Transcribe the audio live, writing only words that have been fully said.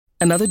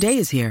Another day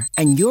is here,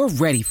 and you're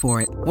ready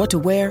for it. What to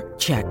wear?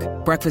 Check.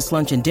 Breakfast,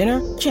 lunch, and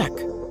dinner? Check.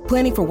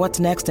 Planning for what's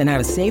next and how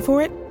to save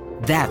for it?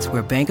 That's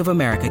where Bank of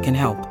America can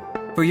help.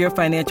 For your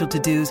financial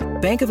to-dos,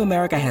 Bank of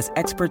America has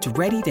experts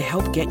ready to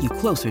help get you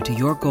closer to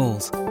your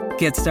goals.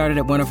 Get started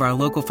at one of our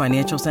local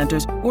financial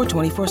centers or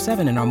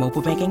 24/7 in our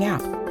mobile banking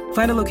app.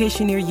 Find a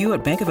location near you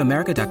at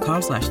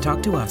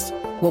bankofamerica.com/talktous.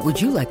 What would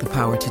you like the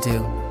power to do?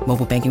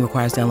 Mobile banking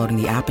requires downloading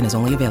the app and is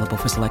only available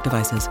for select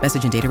devices.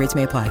 Message and data rates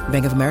may apply.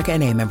 Bank of America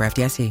N.A., member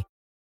FDIC.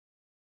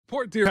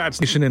 Support Dear Pats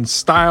Nation in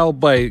style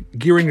by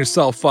gearing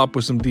yourself up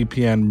with some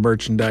DPN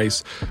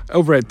merchandise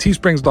over at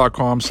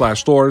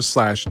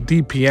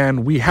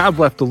teesprings.com/stores/DPN. We have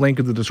left the link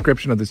in the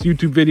description of this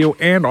YouTube video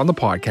and on the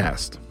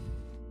podcast.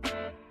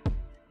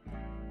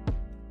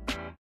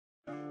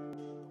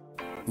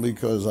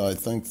 Because I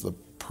think the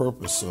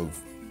purpose of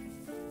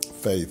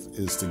faith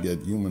is to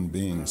get human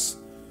beings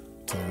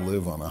to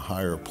live on a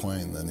higher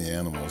plane than the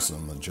animals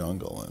in the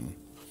jungle, and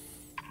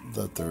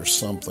that there's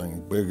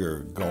something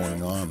bigger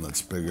going on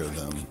that's bigger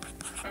than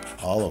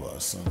all of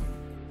us.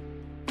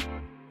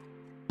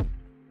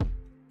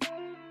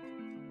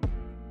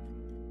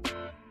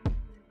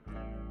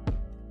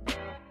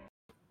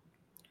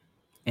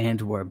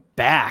 And we're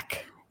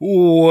back.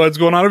 What's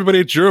going on,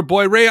 everybody? It's your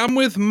boy Ray. I'm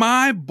with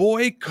my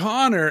boy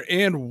Connor,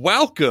 and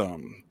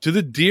welcome to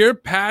the Dear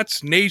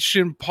Pats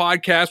Nation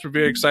podcast. We're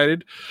very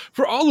excited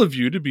for all of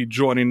you to be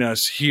joining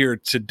us here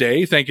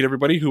today. Thank you to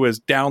everybody who has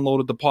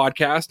downloaded the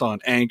podcast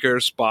on Anchor,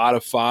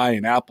 Spotify,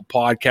 and Apple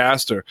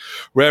Podcast, or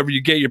wherever you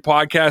get your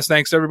podcast.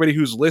 Thanks to everybody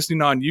who's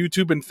listening on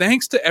YouTube, and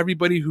thanks to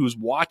everybody who's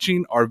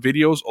watching our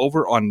videos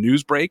over on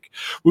Newsbreak.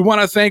 We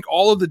want to thank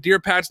all of the Dear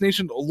Pats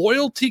Nation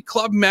Loyalty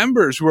Club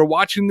members who are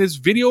watching this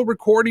video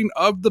recording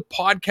of the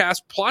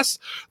podcast, plus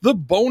the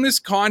bonus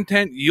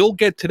content you'll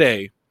get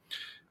today.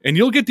 And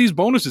you'll get these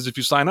bonuses if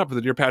you sign up for the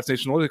Dear Pats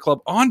Nation Loyalty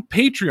Club on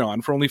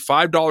Patreon for only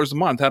 $5 a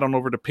month. Head on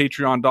over to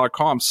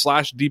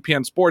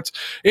patreon.com/DPN Sports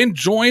and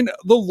join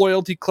the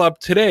Loyalty Club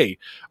today.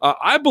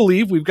 I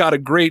believe we've got a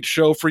great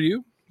show for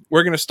you.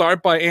 We're going to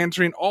start by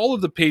answering all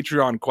of the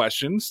Patreon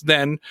questions.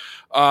 Then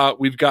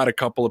we've got a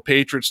couple of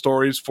Patriot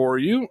stories for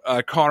you.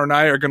 Connor and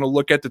I are going to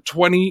look at the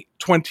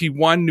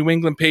 2021 New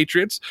England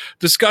Patriots,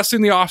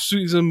 discussing the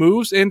offseason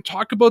moves, and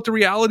talk about the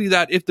reality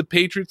that if the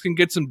Patriots can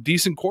get some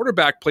decent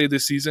quarterback play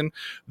this season,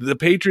 the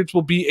Patriots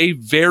will be a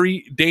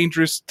very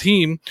dangerous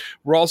team.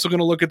 We're also going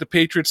to look at the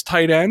Patriots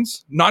tight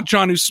ends, not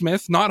Jonnu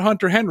Smith, not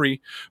Hunter Henry,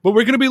 but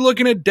we're going to be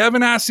looking at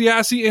Devin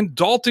Asiasi and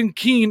Dalton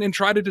Keene and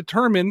try to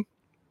determine,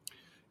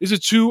 is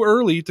it too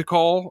early to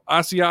call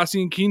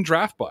Asiasi and Keene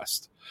draft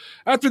bust?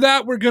 After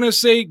that, we're going to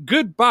say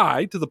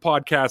goodbye to the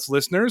podcast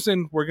listeners,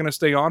 and we're going to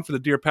stay on for the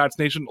Dear Pats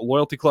Nation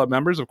Loyalty Club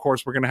members. Of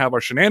course, we're going to have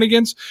our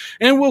shenanigans,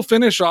 and we'll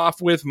finish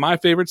off with my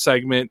favorite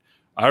segment,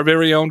 our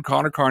very own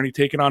Connor Carney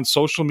taking on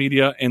social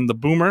media and the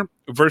Boomer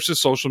versus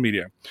social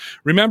media.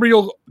 Remember,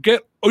 you'll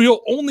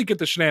only get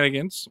the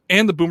shenanigans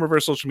and the Boomer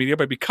versus social media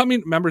by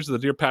becoming members of the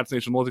Dear Pats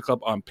Nation Loyalty Club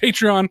on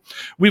Patreon.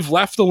 We've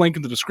left the link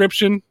in the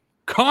description.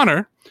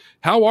 Connor,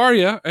 how are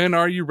you, and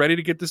are you ready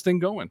to get this thing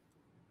going?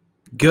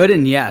 Good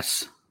and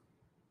yes.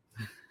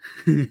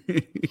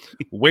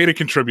 Way to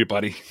contribute,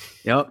 buddy.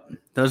 Yep.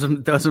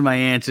 Those are my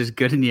answers.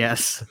 Good and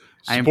yes.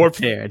 I am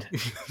prepared.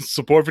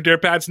 Support for Dear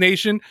Pats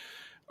Nation.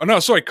 Oh, no,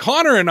 sorry.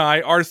 Connor and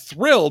I are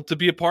thrilled to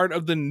be a part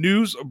of the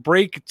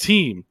Newsbreak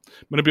team.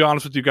 I'm going to be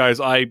honest with you guys.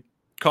 I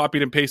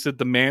copied and pasted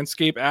the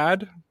Manscaped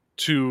ad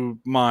to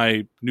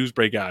my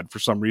Newsbreak ad for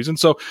some reason.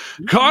 So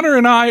Connor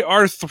and I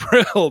are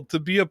thrilled to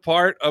be a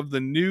part of the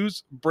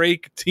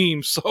Newsbreak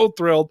team. So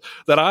thrilled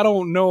that I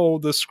don't know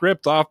the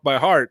script off by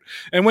heart.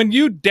 And when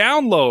you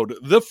download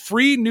the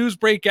free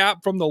Newsbreak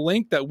app from the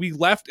link that we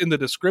left in the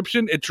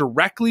description, it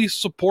directly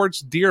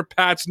supports Dear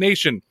Pats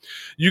Nation.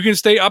 You can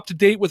stay up to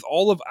date with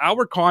all of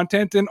our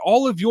content and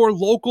all of your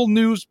local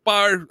news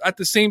at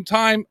the same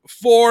time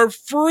for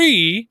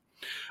free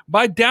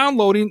by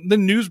downloading the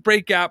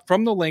Newsbreak app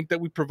from the link that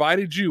we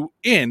provided you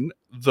in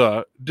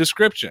the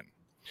description.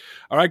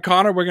 All right,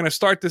 Connor, we're going to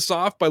start this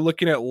off by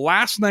looking at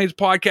last night's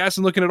podcast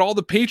and looking at all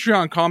the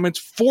Patreon comments.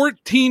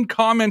 14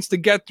 comments to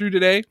get through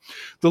today.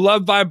 The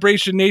Love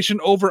Vibration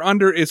Nation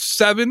over-under is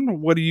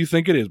 7. What do you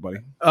think it is, buddy?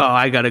 Oh,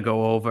 I got to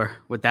go over.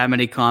 With that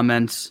many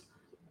comments.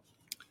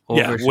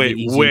 Yeah, way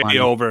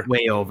over.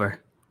 Way over.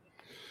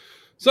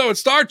 So it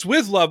starts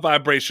with Love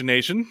Vibration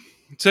Nation.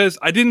 It says,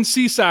 I didn't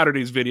see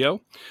Saturday's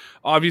video.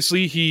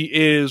 Obviously, he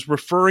is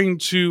referring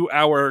to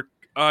our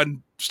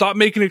Stop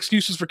Making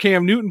Excuses for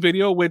Cam Newton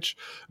video, which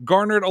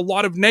garnered a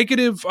lot of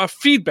negative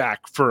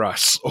feedback for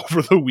us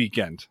over the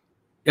weekend.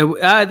 It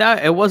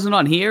wasn't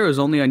on here. It was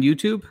only on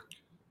YouTube?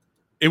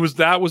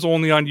 That was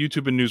only on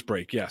YouTube and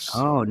Newsbreak, yes.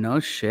 Oh, no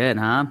shit,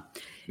 huh?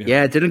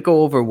 Yeah, it didn't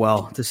go over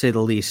well, to say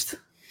the least.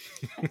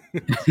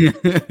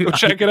 Go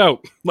check it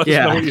out. Let us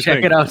know what you check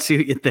think. it out, see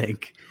what you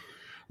think.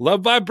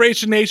 Love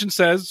Vibration Nation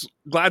says,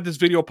 glad this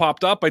video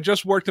popped up. I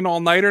just worked an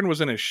all-nighter and was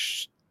in a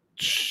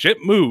shit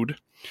mood.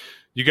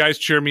 You guys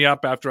cheer me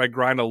up after I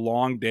grind a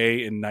long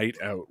day and night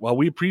out. Well,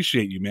 we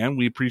appreciate you, man.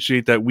 We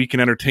appreciate that we can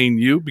entertain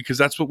you because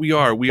that's what we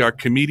are. We are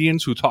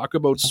comedians who talk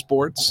about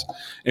sports,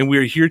 and we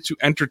are here to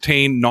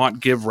entertain, not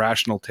give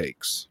rational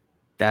takes.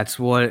 That's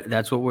what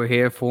we're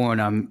here for,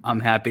 and I'm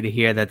happy to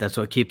hear that. That's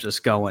what keeps us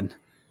going.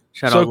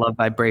 Shout out Love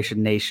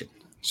Vibration Nation.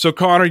 So,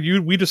 Connor,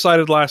 we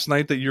decided last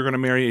night that you're going to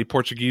marry a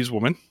Portuguese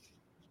woman.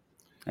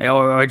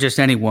 Or just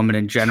any woman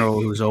in general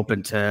who's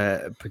open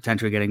to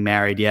potentially getting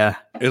married, yeah.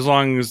 As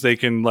long as they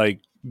can,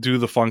 do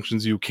the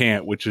functions you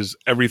can't, which is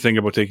everything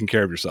about taking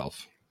care of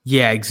yourself.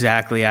 Yeah,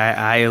 exactly.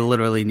 I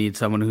literally need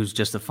someone who's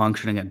just a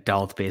functioning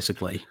adult,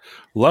 basically.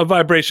 Love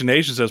Vibration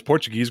Nation says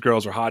Portuguese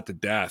girls are hot to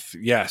death.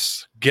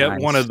 Yes, get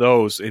one of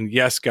those. And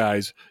yes,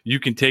 guys,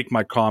 you can take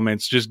my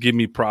comments. Just give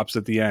me props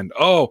at the end.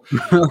 Oh,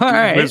 all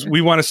right.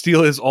 We want to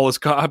steal all his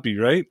copy,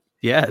 right?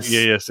 Yes.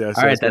 Yes. All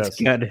right, that's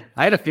good.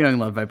 I had a feeling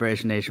Love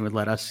Vibration Nation would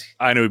let us.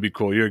 I know it'd be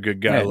cool. You're a good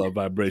guy, Love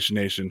Vibration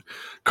Nation.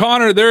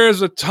 Connor, there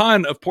is a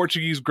ton of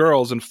Portuguese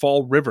girls in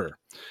Fall River.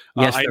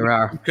 Yes, there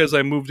are. Because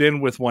I moved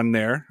in with one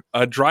there.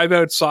 Drive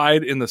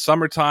outside in the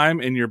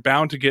summertime, and you're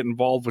bound to get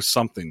involved with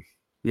something.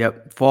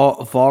 Yep,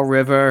 Fall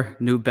River,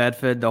 New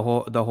Bedford, the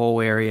whole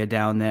area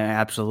down there,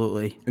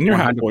 absolutely. And you're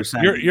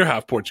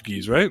half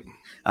Portuguese, right?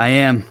 I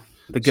am.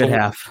 The good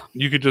half.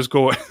 You could just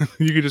go.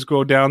 You could just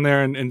go down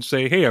there and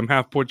say, "Hey, I'm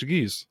half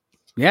Portuguese."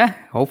 Yeah,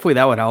 hopefully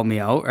that would help me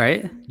out,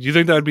 right? Do you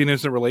think that would be an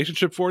instant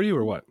relationship for you,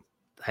 or what?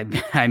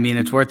 I mean,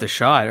 it's worth a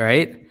shot,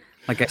 right?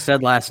 Like I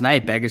said last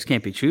night, beggars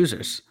can't be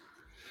choosers.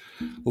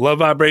 Love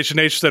Vibration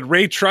Nation said,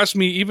 "Ray, trust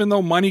me. Even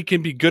though money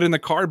can be good in the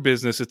car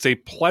business, it's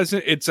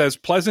as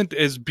pleasant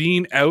as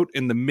being out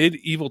in the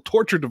medieval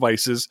torture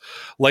devices,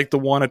 like the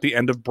one at the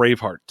end of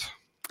Braveheart."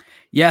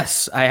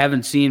 Yes, I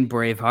haven't seen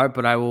Braveheart,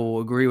 but I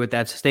will agree with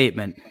that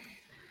statement.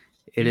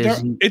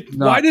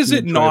 Why does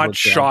it not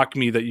shock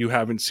me that you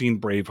haven't seen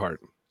Braveheart?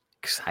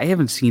 Because I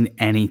haven't seen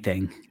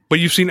anything. But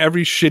you've seen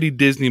every shitty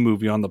Disney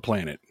movie on the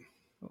planet.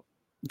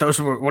 Those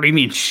were, what do you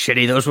mean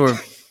shitty? Those were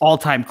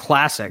all-time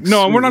classics.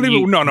 No, we're not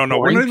even. No.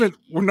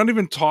 We're not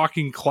even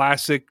talking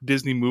classic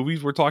Disney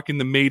movies. We're talking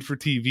the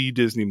made-for-TV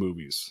Disney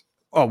movies.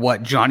 Oh,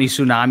 what? Johnny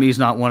Tsunami is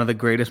not one of the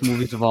greatest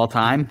movies of all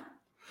time.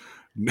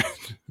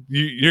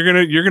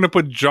 You're gonna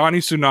put Johnny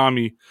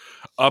Tsunami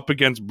up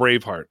against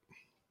Braveheart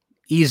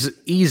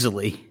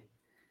easily.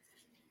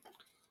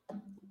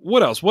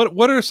 What else?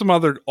 What are some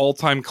other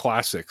all-time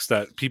classics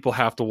that people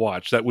have to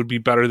watch that would be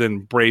better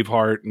than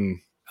Braveheart and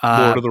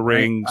Lord of the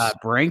Rings?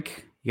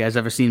 Brink. You guys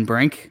ever seen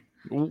Brink?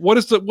 What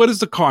is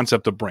the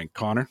concept of Brink,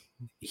 Connor?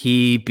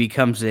 He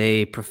becomes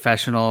a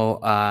professional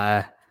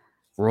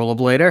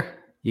rollerblader.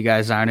 You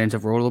guys aren't into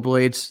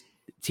rollerblades?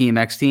 Team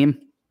X team?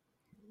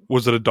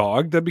 Was it a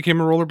dog that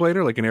became a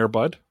rollerblader, like an Air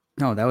Bud?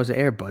 No, that was an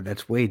Air Bud.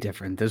 That's way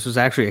different. This was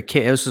actually a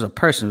kid. This was a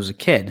person. It was a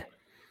kid.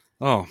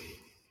 Oh.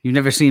 You've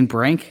never seen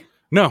Brink?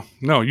 No.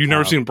 You've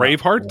never seen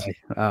Braveheart?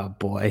 Oh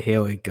boy,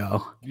 here we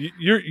go.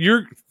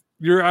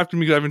 You're after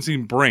me because I haven't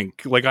seen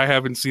Brink. Like I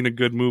haven't seen a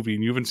good movie,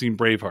 and you haven't seen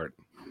Braveheart.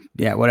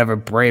 Yeah, whatever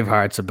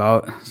Braveheart's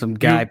about. Some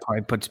guy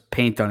probably puts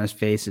paint on his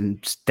face and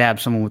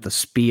stabs someone with a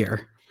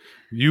spear.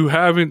 You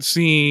haven't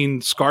seen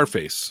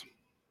Scarface?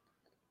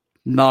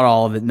 Not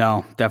all of it.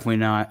 No, definitely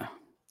not.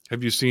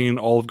 Have you seen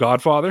all of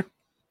Godfather?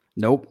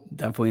 Nope,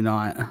 definitely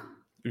not. Have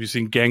you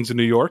seen Gangs of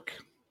New York?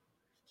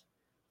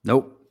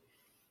 Nope.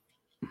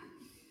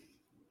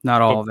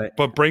 Not all of it.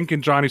 But Brink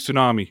and Johnny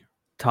Tsunami.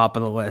 Top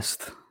of the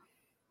list.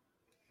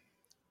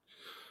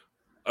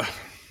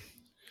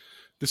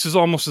 This is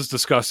almost as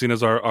disgusting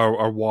as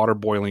our water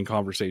boiling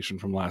conversation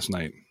from last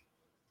night.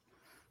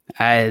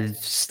 I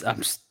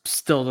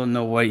still don't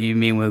know what you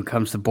mean when it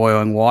comes to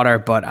boiling water,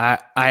 but I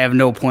have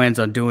no plans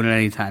on doing it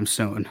anytime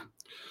soon.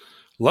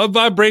 Love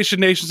Vibration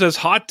Nation says,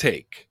 hot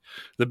take.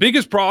 The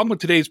biggest problem with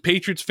today's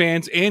Patriots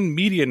fans and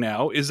media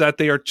now is that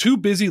they are too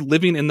busy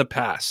living in the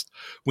past.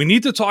 We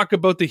need to talk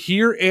about the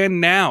here and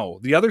now.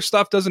 The other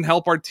stuff doesn't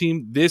help our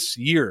team this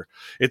year.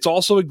 It's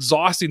also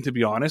exhausting, to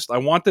be honest. I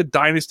want the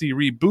dynasty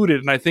rebooted,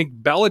 and I think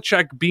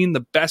Belichick, being the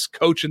best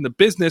coach in the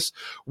business,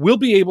 will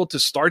be able to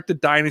start the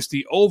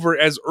dynasty over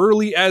as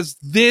early as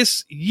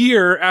this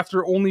year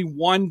after only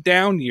one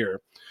down year.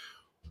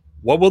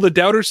 What will the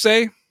doubters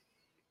say?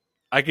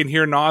 I can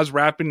hear Nas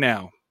rapping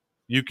now.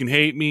 You can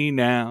hate me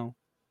now.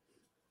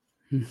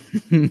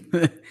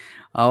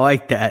 I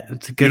like that.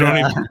 It's a good.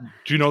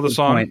 Do you know the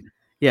song? Point.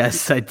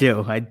 Yes, I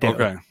do.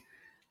 Okay.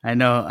 I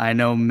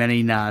know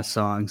many Nas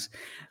songs.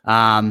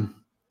 No,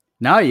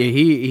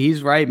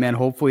 he's right, man.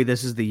 Hopefully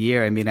this is the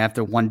year. I mean,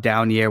 after one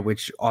down year,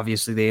 which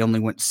obviously they only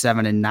went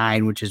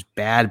 7-9, which is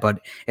bad,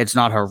 but it's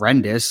not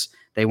horrendous.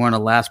 They weren't a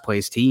last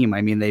place team.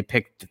 I mean, they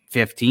picked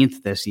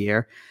 15th this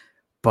year,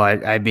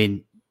 but I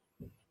mean,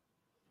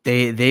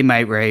 they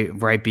might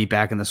right be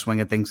back in the swing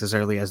of things as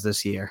early as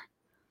this year.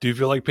 Do you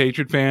feel like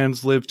Patriot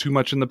fans live too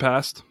much in the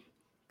past?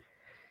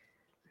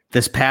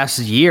 This past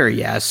year,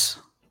 yes.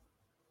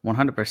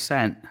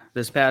 100%.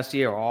 This past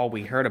year, all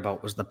we heard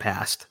about was the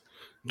past.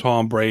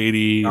 Tom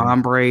Brady, and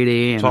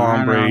Gronk,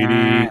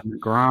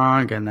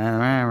 and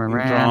then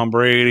Tom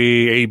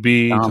Brady,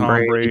 AB, Tom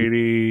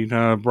Brady,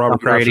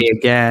 Robert Kraft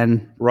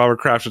again. Robert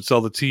Kraft should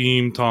sell the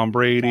team. Tom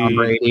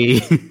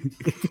Brady.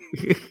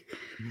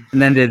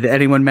 And then did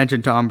anyone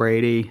mention Tom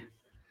Brady?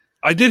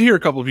 I did hear a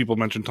couple of people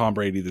mention Tom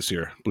Brady this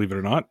year, believe it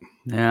or not.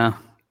 Yeah.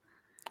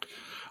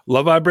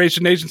 Love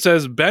Vibration Nation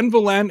says Ben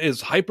Villain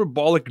is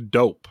hyperbolic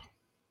dope.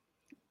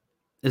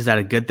 Is that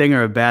a good thing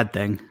or a bad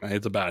thing?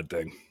 It's a bad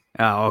thing.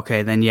 Oh,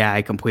 okay. Then yeah,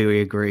 I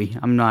completely agree.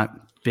 I'm not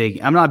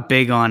big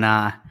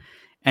on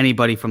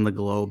anybody from the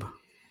globe.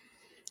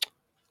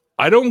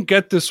 I don't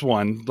get this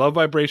one. Love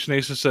Vibration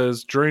Nation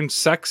says during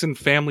sex and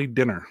family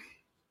dinner.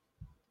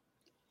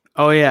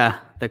 Oh yeah,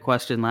 the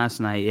question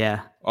last night.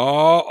 Yeah.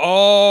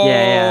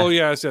 Yeah.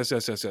 Yes.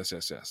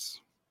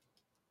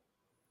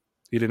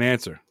 He didn't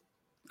answer.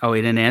 Oh,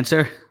 he didn't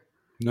answer?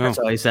 No. That's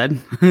all he said?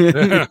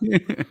 Yeah.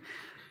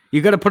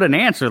 You got to put an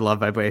answer, Love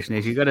Vibration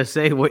Nation. You got to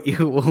say what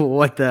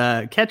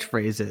the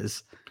catchphrase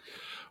is.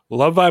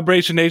 Love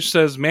Vibration Nation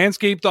says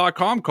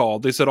Manscaped.com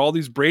called. They said all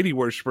these Brady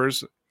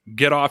worshippers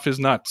get off his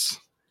nuts.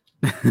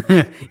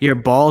 Your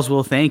balls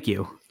will thank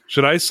you.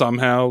 Should I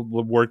somehow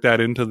work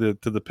that into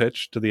the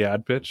pitch, to the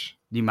ad pitch?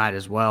 You might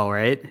as well,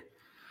 right?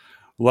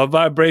 Love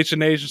Vibration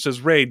Nation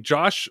says, Ray,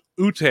 Josh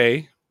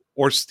Ute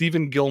or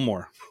Stephen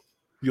Gilmore.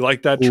 You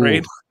like that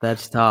trade?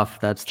 That's tough.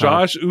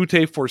 Josh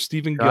Ute for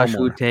Stephen Gilmore.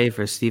 Josh Ute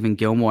for Stephen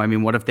Gilmore. I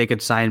mean, what if they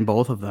could sign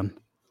both of them?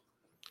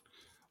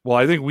 Well,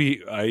 I think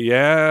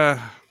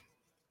yeah.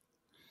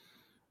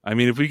 I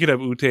mean, if we could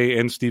have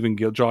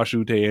Josh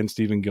Ute and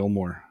Stephen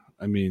Gilmore.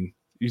 I mean,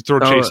 you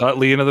throw Chase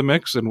Utley into the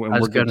mix, and I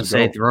was going to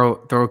say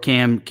throw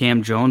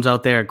Cam Jones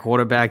out there at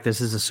quarterback. This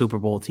is a Super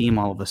Bowl team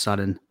all of a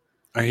sudden.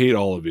 I hate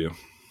all of you.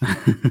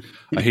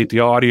 I hate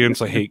the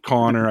audience. I hate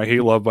Connor. I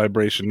hate Love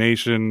Vibration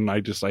Nation.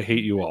 I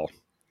hate you all.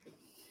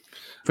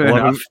 Fair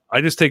enough.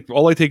 I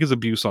take is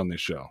abuse on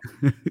this show.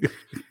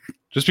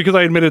 Just because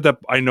I admitted that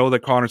I know that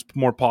Connor's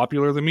more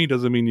popular than me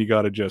doesn't mean you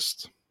got to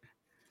just.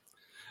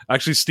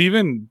 Actually,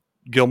 Stephen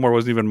Gilmore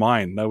wasn't even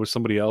mine. That was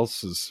somebody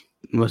else's.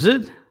 Was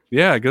it?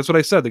 Yeah, that's what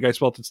I said. The guy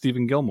spelled it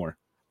Stephen Gilmore.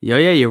 Yeah,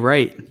 you're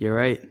right.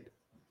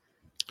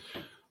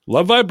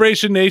 Love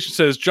Vibration Nation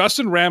says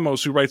Justin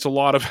Ramos, who writes a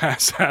lot of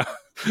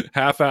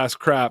half-ass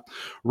crap,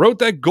 wrote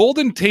that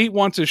Golden Tate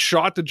wants a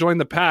shot to join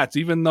the Pats,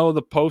 even though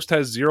the post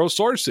has zero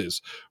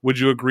sources. Would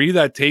you agree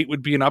that Tate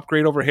would be an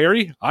upgrade over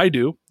Harry? I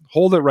do.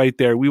 Hold it right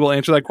there. We will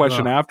answer that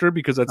question after,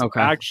 because that's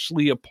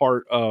actually a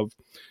part of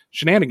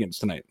shenanigans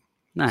tonight.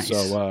 Nice.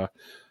 So,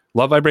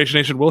 Love Vibration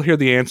Nation will hear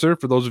the answer.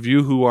 For those of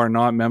you who are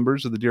not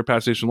members of the Dear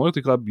Pats Nation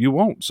Loyalty Club, you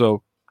won't.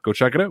 So go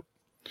check it out.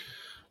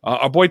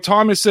 Our boy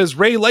Thomas says,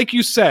 Ray, like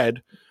you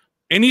said,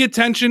 any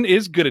attention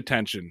is good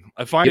attention.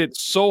 I find it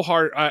so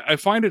hard. I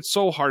find it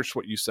so harsh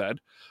what you said,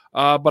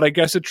 but I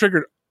guess it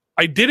triggered.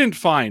 I didn't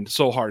find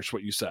so harsh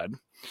what you said,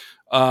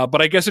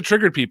 but I guess it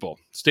triggered people.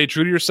 Stay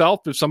true to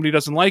yourself. If somebody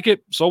doesn't like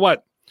it, so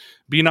what?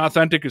 Being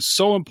authentic is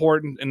so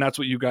important, and that's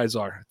what you guys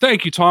are.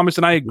 Thank you, Thomas,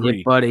 and I agree.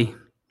 Yeah, buddy.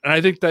 And I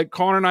think that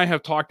Connor and I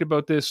have talked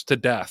about this to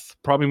death,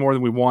 probably more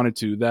than we wanted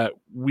to, that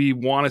we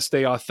want to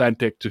stay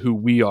authentic to who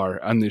we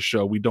are on this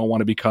show. We don't want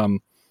to become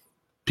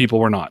people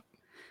we're not.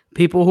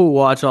 People who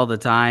watch all the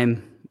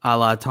time, a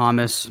la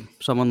Thomas,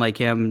 someone like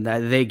him,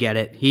 they get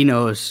it. He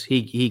knows.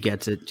 He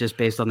gets it just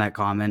based on that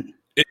comment.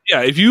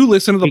 If you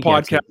listen to the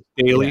podcast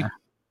daily,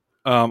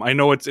 I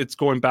know it's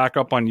going back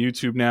up on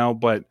YouTube now,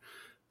 but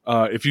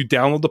if you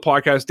download the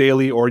podcast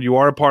daily, or you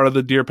are a part of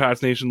the Dear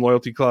Pats Nation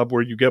Loyalty Club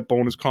where you get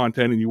bonus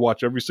content and you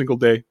watch every single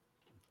day,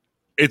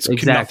 it's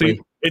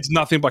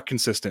nothing but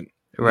consistent.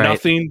 Right.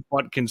 Nothing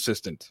but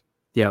consistent.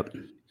 Yep.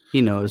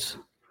 He knows.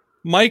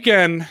 Mike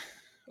and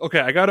okay,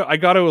 I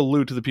gotta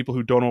allude to the people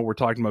who don't know what we're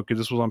talking about, because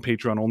this was on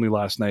Patreon only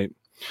last night.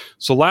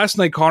 So last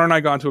night, Connor and I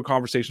got into a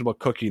conversation about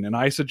cooking, and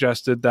I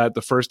suggested that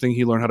the first thing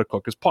he learned how to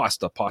cook is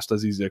pasta. Pasta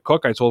is easy to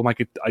cook. I told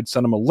him I'd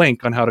send him a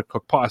link on how to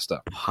cook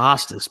pasta.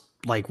 Pasta's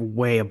like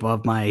way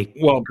above my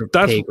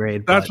pay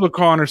grade. That's what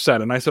Connor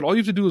said. And I said, all you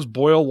have to do is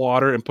boil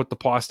water and put the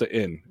pasta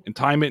in and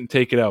time it and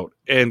take it out.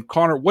 And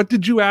Connor, what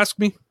did you ask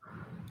me?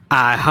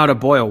 How to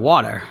boil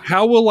water.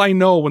 How will I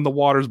know when the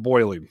water's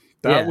boiling?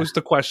 That was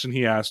the question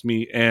he asked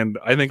me. And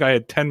I think I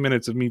had 10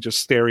 minutes of me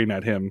just staring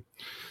at him.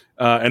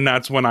 And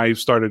that's when I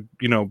started,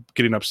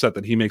 getting upset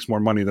that he makes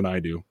more money than I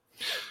do.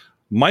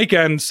 Mike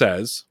N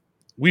says,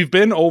 we've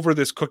been over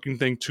this cooking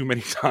thing too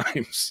many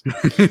times.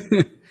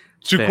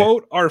 To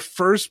quote our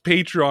first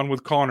Patreon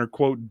with Connor,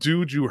 quote,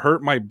 dude, you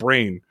hurt my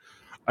brain.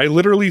 I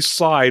literally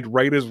sighed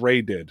right as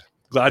Ray did.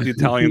 Glad the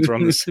Italians are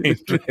on the same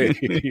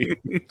page.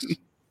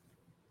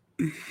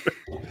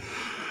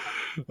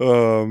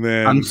 Oh,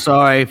 man. I'm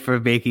sorry for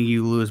making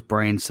you lose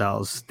brain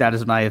cells. That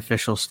is my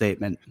official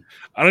statement.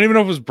 I don't even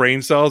know if it was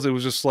brain cells. It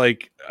was just I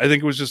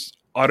think it was just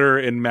utter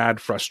and mad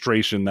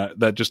frustration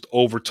that just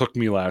overtook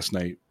me last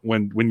night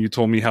when you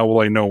told me, how will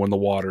I know when the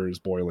water is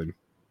boiling?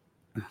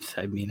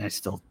 I mean, I'm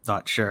still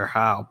not sure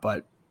how,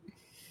 but.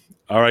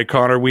 All right,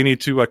 Connor, we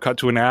need to cut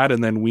to an ad,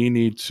 and then we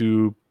need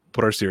to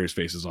put our serious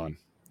faces on.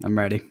 I'm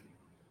ready.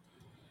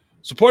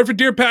 Support for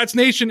Dear Pats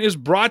Nation is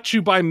brought to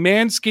you by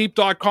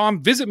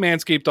Manscaped.com. Visit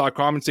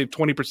Manscaped.com and save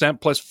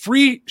 20% plus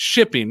free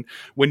shipping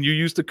when you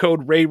use the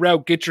code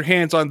RAYROUTE. Get your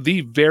hands on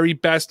the very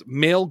best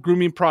male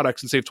grooming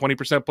products and save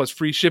 20% plus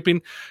free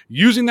shipping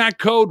using that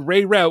code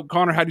RAYROUTE.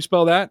 Connor, how do you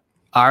spell that?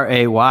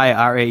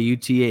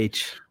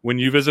 RAYRAUTH. When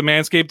you visit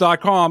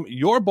Manscaped.com,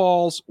 your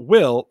balls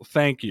will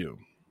thank you.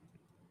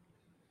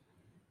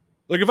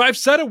 Look, if I've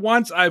said it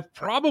once, I've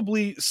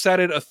probably said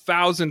it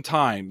 1,000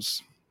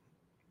 times.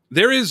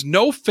 There is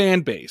no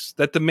fan base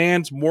that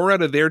demands more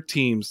out of their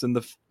teams than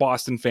the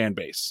Boston fan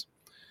base.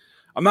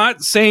 I'm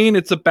not saying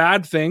it's a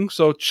bad thing,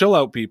 so chill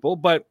out, people.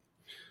 But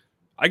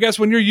I guess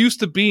when you're used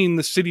to being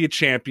the city of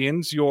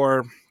champions,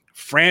 your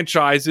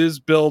franchises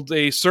build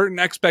a certain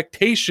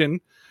expectation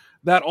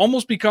that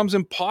almost becomes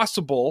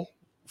impossible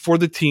for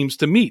the teams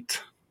to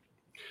meet.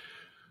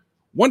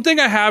 One thing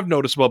I have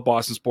noticed about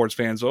Boston sports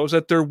fans, though, is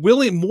that they're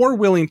more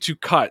willing to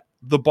cut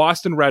the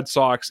Boston Red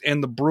Sox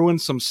and the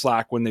Bruins some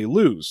slack when they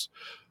lose.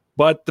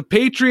 But the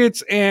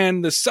Patriots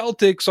and the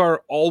Celtics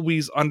are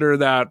always under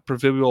that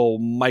proverbial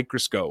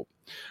microscope.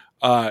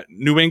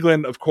 New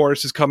England, of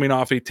course, is coming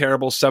off a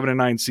terrible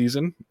 7-9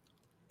 season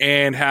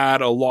and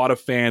had a lot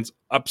of fans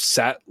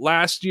upset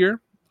last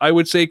year. I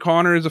would say,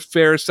 Connor, is a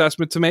fair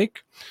assessment to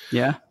make.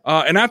 Yeah.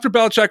 And after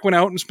Belichick went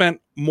out and spent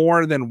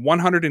more than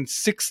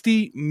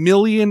 $160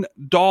 million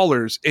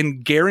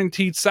in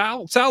guaranteed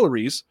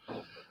salaries,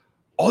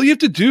 all you have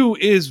to do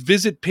is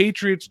visit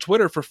Patriots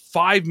Twitter for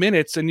 5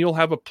 minutes and you'll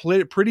have a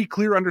pretty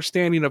clear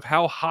understanding of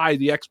how high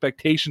the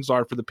expectations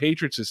are for the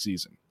Patriots this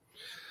season.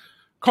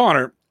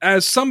 Connor,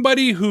 as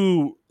somebody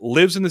who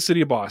lives in the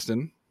city of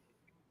Boston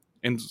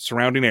and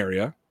surrounding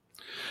area,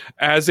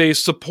 as a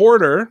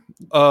supporter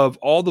of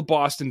all the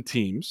Boston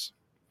teams,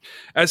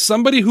 as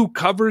somebody who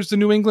covers the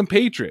New England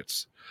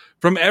Patriots,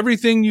 from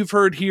everything you've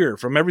heard here,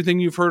 from everything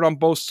you've heard on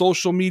both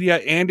social media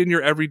and in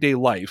your everyday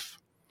life,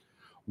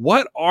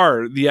 what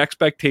are the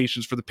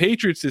expectations for the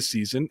Patriots this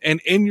season? And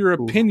in your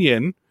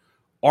opinion,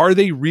 are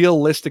they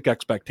realistic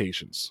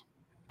expectations?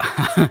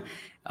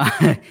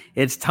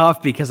 It's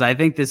tough because I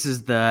think this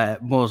is the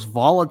most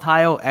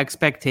volatile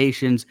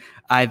expectations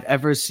I've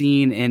ever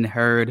seen and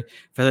heard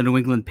for the New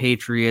England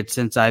Patriots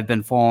since I've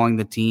been following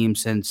the team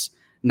since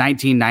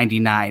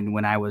 1999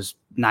 when I was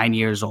 9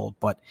 years old.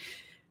 But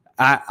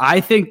I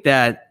think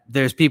that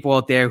there's people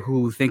out there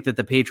who think that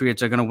the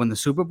Patriots are going to win the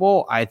Super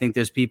Bowl. I think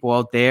there's people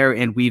out there,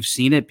 and we've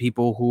seen it,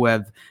 people who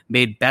have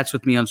made bets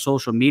with me on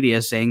social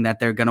media saying that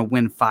they're going to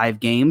win 5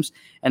 games.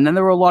 And then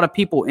there were a lot of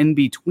people in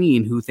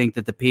between who think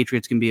that the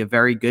Patriots can be a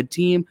very good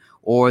team,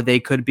 or they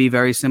could be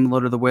very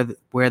similar to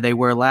where they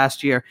were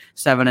last year,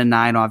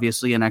 7-9,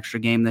 obviously an extra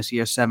game this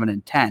year,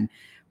 7-10.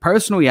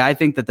 Personally, I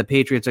think that the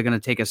Patriots are going to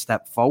take a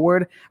step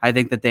forward. I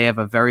think that they have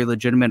a very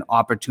legitimate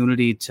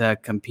opportunity to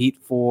compete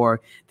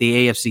for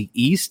the AFC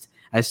East.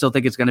 I still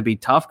think it's going to be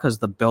tough because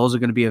the Bills are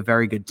going to be a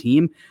very good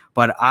team.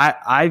 But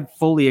I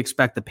fully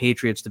expect the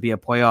Patriots to be a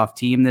playoff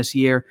team this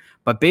year.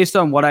 But based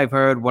on what I've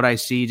heard, what I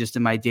see just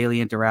in my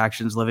daily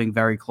interactions, living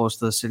very close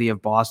to the city of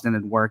Boston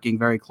and working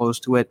very close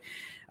to it,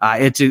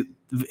 it's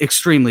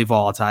extremely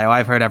volatile.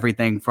 I've heard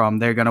everything from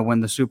they're going to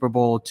win the Super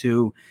Bowl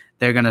to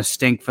they're going to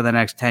stink for the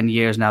next 10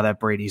 years now that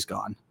Brady's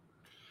gone.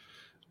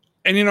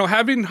 And,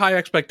 having high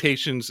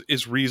expectations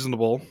is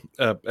reasonable,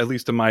 at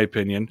least in my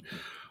opinion.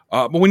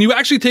 But when you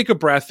actually take a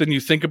breath and you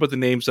think about the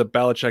names that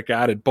Belichick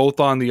added, both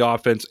on the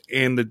offense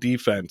and the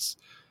defense,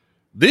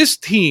 this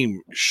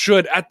team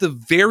should, at the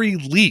very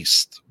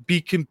least, be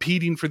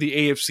competing for the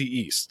AFC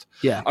East.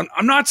 Yeah.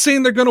 I'm not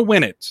saying they're going to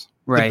win it.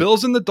 Right. The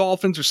Bills and the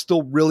Dolphins are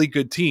still really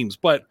good teams,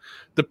 but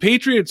the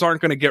Patriots aren't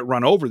going to get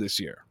run over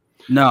this year.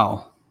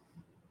 No.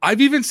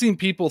 I've even seen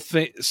people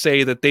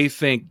say that they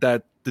think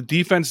that the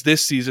defense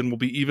this season will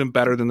be even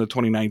better than the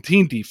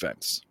 2019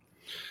 defense.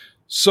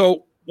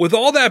 So with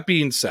all that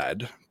being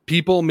said,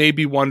 people may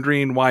be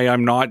wondering why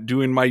I'm not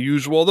doing my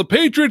usual, the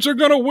Patriots are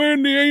going to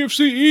win the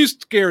AFC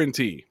East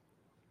guarantee.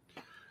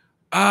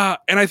 And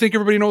I think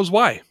everybody knows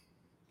why.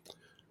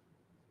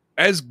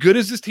 As good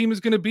as this team is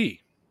going to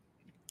be,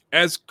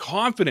 as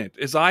confident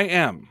as I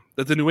am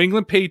that the New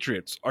England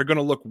Patriots are going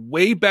to look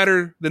way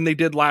better than they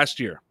did last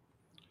year,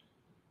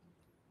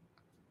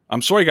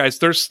 I'm sorry, guys,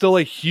 there's still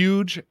a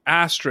huge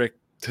asterisk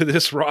to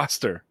this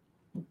roster.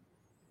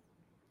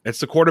 It's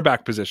the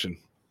quarterback position.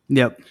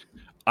 Yep.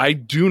 I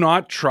do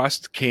not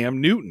trust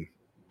Cam Newton.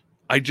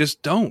 I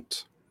just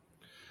don't.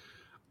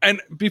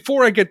 And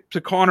before I get to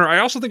Connor, I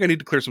also think I need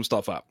to clear some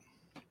stuff up.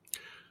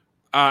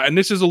 And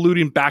this is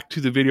alluding back to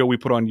the video we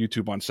put on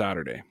YouTube on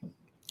Saturday.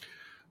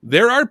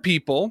 There are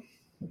people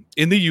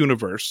in the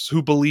universe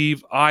who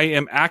believe I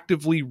am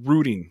actively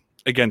rooting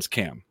against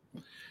Cam.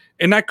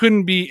 And that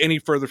couldn't be any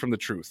further from the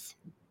truth.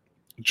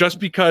 Just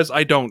because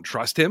I don't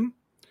trust him,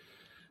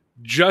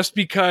 just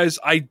because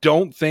I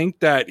don't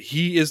think that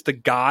he is the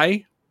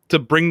guy to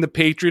bring the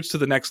Patriots to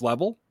the next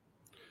level,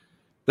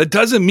 that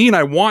doesn't mean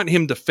I want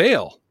him to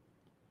fail.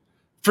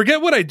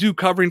 Forget what I do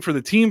covering for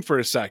the team for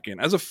a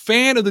second. As a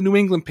fan of the New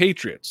England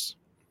Patriots,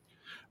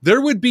 there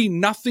would be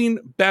nothing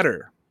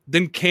better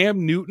than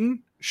Cam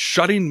Newton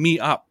shutting me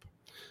up.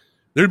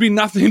 There'd be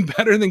nothing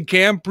better than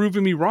Cam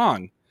proving me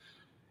wrong.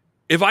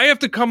 If I have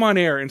to come on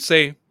air and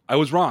say, I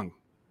was wrong,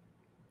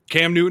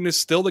 Cam Newton is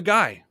still the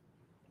guy,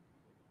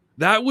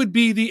 that would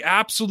be the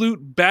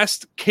absolute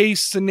best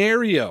case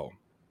scenario.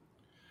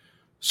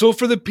 So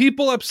for the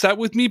people upset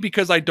with me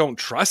because I don't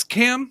trust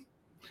Cam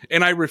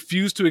and I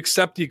refuse to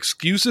accept the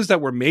excuses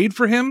that were made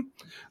for him,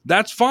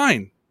 that's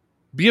fine.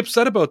 Be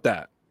upset about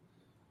that.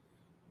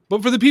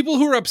 But for the people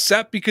who are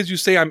upset because you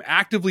say I'm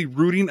actively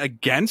rooting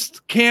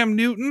against Cam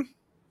Newton,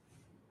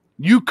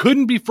 you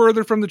couldn't be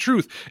further from the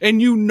truth.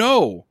 And you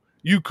know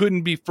you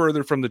couldn't be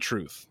further from the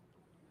truth.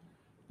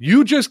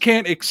 You just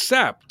can't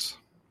accept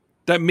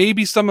that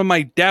maybe some of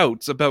my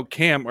doubts about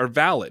Cam are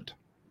valid.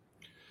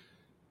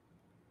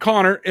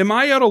 Connor, am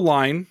I out of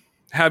line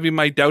having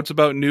my doubts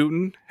about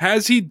Newton?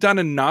 Has he done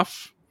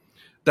enough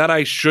that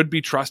I should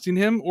be trusting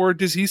him, or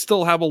does he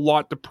still have a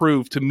lot to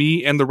prove to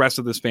me and the rest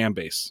of this fan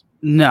base?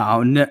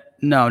 No,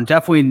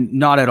 definitely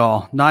not at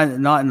all. Not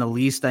in the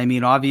least. I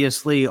mean,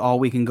 obviously, all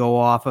we can go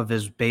off of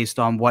is based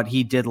on what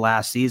he did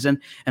last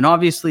season. And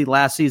obviously,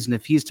 last season,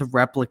 if he's to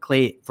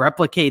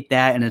replicate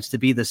that and it's to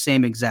be the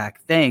same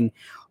exact thing,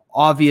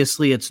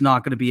 obviously, it's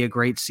not going to be a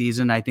great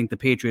season. I think the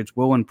Patriots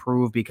will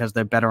improve because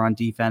they're better on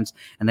defense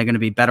and they're going to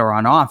be better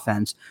on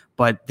offense.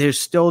 But there's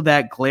still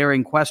that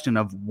glaring question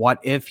of what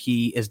if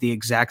he is the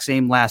exact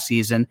same last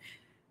season,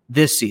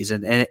 this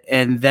season,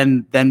 and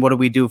then what do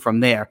we do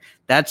from there?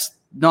 That's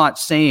not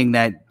saying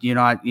that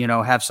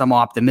have some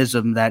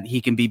optimism that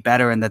he can be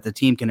better and that the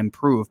team can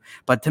improve.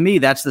 But to me,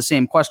 that's the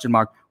same question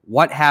mark.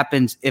 What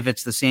happens if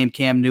it's the same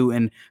Cam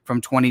Newton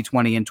from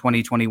 2020 and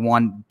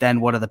 2021?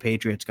 Then what are the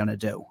Patriots going to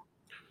do?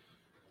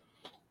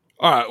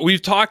 All right,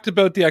 we've talked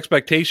about the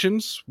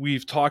expectations.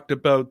 We've talked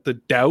about the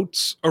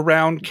doubts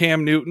around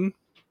Cam Newton.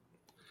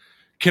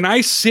 Can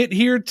I sit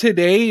here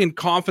today and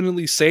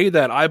confidently say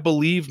that I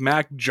believe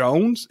Mac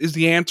Jones is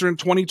the answer in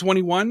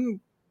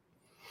 2021?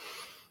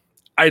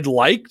 I'd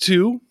like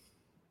to,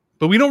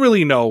 but we don't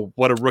really know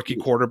what a rookie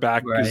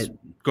quarterback is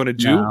going to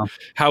do,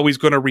 how he's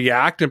going to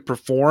react and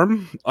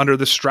perform under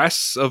the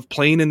stress of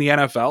playing in the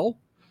NFL.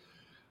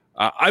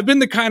 I've been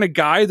the kind of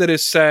guy that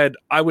has said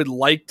I would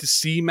like to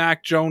see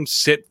Mac Jones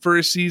sit for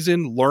a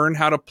season, learn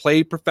how to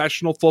play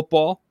professional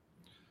football.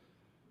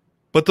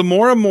 But the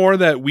more and more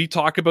that we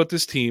talk about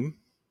this team,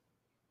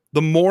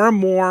 the more and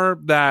more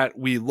that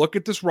we look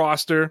at this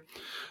roster,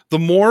 the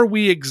more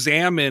we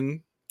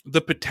examine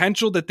the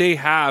potential that they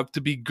have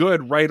to be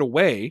good right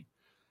away.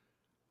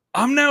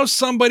 I'm now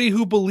somebody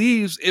who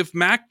believes if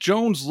Mac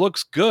Jones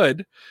looks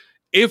good,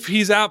 if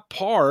he's at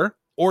par,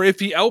 or if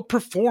he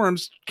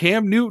outperforms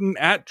Cam Newton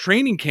at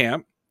training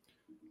camp,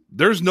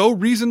 there's no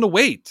reason to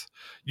wait.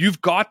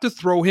 You've got to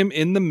throw him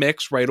in the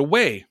mix right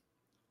away.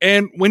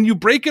 And when you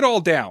break it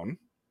all down,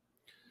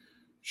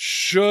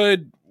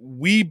 should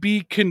we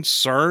be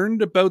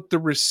concerned about the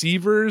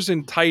receivers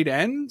and tight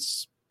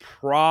ends?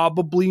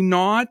 Probably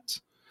not.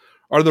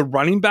 Are the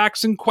running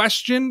backs in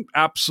question?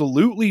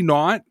 Absolutely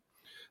not.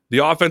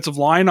 The offensive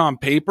line on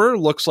paper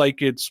looks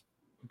like it's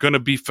going to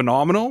be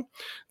phenomenal.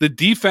 The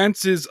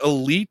defense is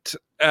elite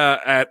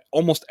at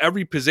almost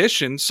every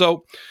position.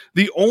 So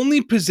the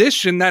only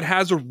position that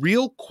has a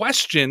real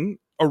question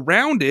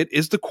around it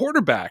is the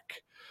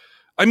quarterback.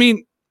 I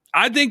mean,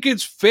 I think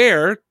it's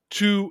fair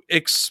to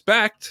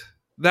expect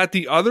that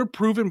the other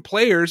proven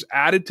players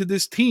added to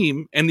this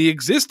team and the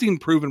existing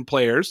proven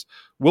players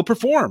will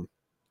perform.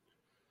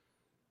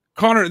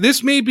 Connor,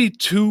 this may be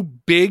too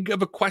big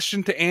of a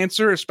question to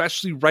answer,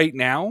 especially right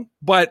now,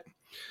 but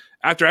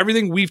after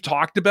everything we've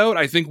talked about,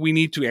 I think we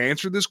need to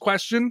answer this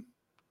question.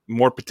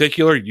 More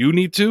particular, you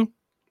need to.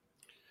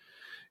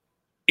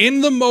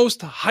 In the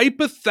most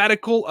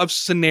hypothetical of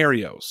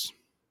scenarios,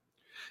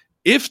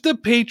 if the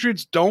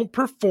Patriots don't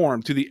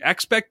perform to the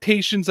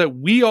expectations that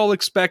we all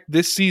expect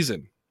this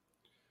season,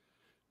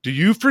 do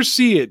you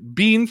foresee it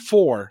being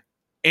for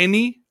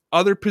any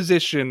other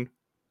position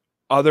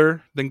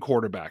other than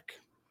quarterback?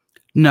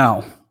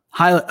 No,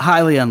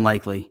 highly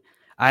unlikely.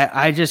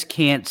 I just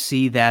can't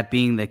see that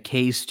being the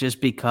case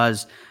just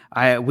because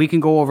we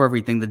can go over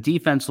everything. The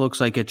defense looks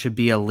like it should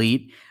be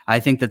elite. I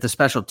think that the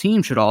special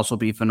team should also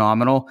be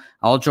phenomenal.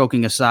 All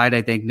joking aside,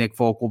 I think Nick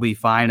Folk will be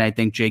fine. I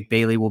think Jake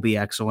Bailey will be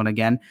excellent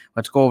again.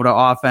 Let's go over to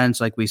offense.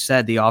 Like we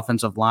said, the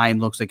offensive line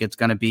looks like it's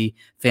going to be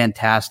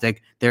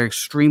fantastic. They're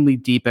extremely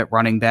deep at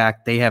running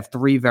back. They have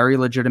 3 very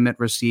legitimate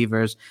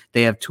receivers.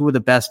 They have 2 of the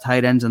best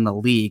tight ends in the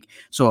league.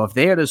 So if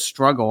they are to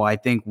struggle, I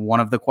think one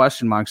of the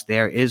question marks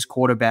there is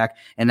quarterback,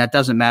 and that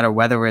doesn't matter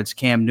whether it's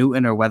Cam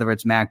Newton or whether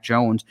it's Mac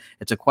Jones.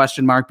 It's a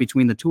question mark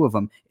between the two of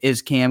them.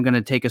 Is Cam going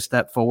to take a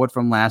step forward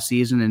from last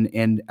season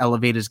and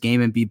elevate his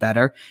game and be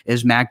better?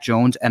 Is Mac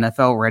Jones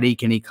NFL ready?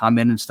 Can he come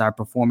in and start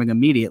performing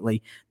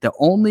immediately? The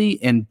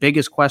only and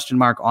biggest question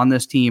mark on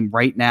this team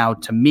right now,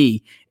 to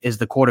me, is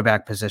the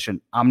quarterback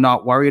position. I'm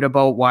not worried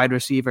about wide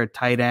receiver,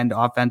 tight end,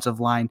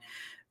 offensive line,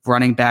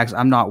 running backs.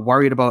 I'm not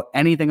worried about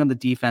anything on the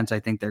defense. I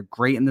think they're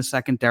great in the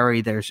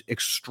secondary. There's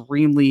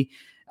extremely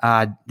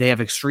they have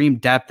extreme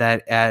depth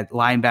at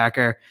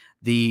linebacker.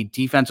 The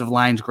defensive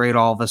line's great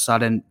all of a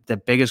sudden. The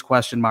biggest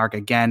question mark,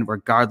 again,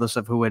 regardless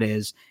of who it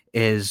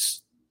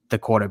is the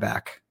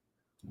quarterback.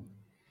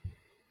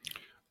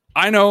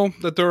 I know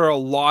that there are a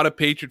lot of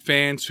Patriot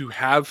fans who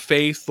have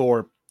faith,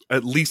 or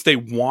at least they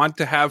want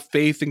to have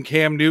faith in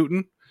Cam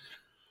Newton.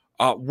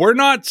 We're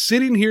not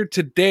sitting here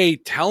today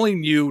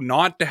telling you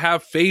not to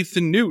have faith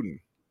in Newton.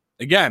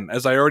 Again,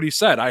 as I already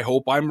said, I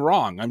hope I'm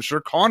wrong. I'm sure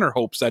Connor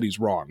hopes that he's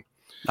wrong.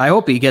 I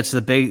hope he gets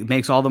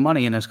makes all the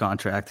money in his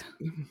contract.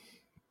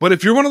 But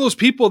if you're one of those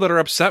people that are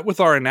upset with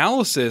our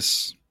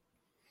analysis,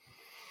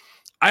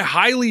 I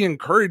highly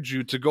encourage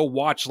you to go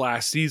watch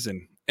last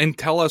season and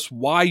tell us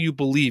why you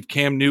believe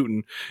Cam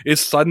Newton is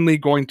suddenly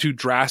going to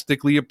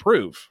drastically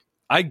improve.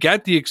 I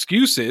get the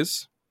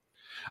excuses.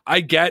 I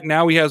get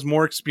now he has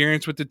more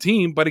experience with the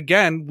team, but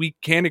again, we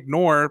can't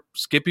ignore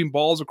skipping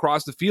balls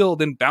across the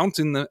field and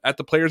bouncing at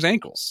the players'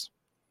 ankles.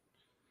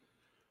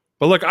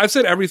 But look, I've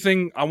said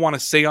everything I want to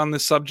say on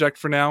this subject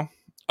for now.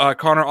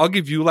 Connor, I'll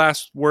give you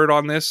last word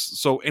on this.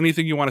 So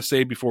anything you want to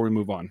say before we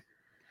move on?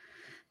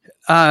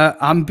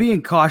 I'm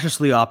being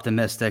cautiously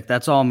optimistic.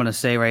 That's all I'm going to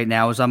say right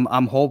now is I'm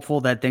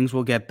hopeful that things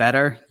will get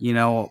better. You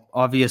know,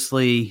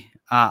 obviously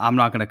I'm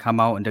not going to come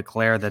out and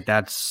declare that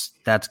that's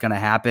going to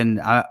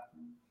happen.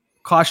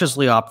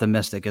 Cautiously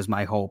optimistic is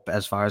my hope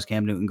as far as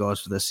Cam Newton goes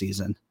for this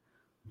season.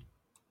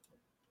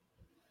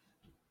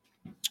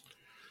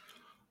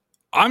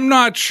 I'm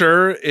not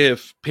sure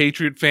if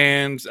Patriot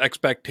fans'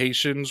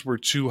 expectations were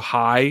too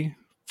high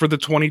for the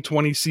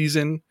 2020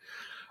 season.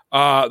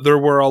 There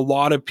were a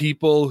lot of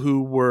people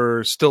who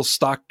were still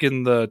stuck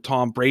in the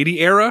Tom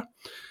Brady era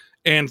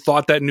and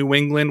thought that New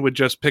England would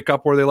just pick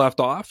up where they left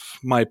off,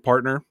 my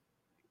partner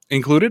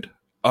included.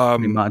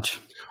 Pretty much.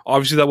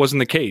 Obviously, that wasn't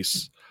the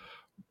case.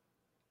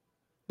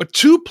 But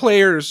two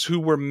players who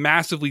were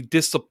massively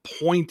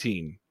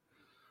disappointing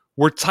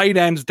were tight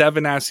ends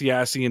Devin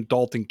Asiasi and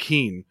Dalton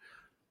Keene.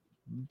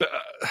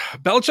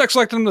 Belichick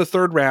selected him in the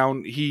third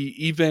round. He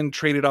even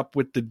traded up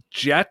with the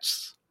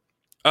Jets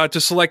to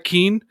select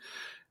Keene,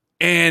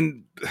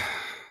 and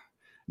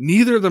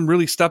neither of them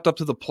really stepped up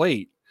to the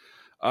plate.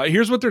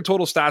 Here's what their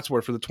total stats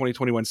were for the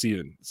 2021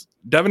 season.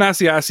 Devin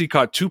Asiasi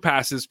caught 2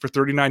 passes for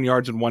 39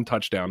 yards and 1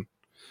 touchdown.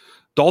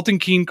 Dalton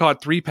Keene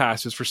caught 3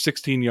 passes for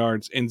 16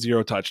 yards and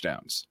 0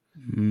 touchdowns.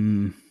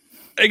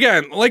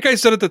 Again, like I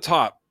said at the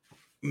top,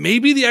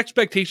 maybe the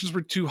expectations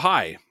were too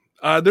high.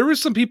 There were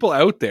some people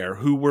out there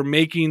who were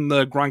making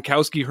the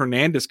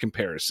Gronkowski-Hernandez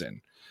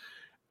comparison.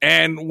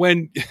 And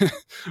when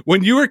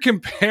you were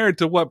compared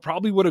to what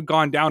probably would have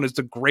gone down as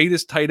the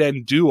greatest tight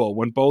end duo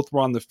when both were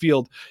on the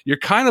field, you're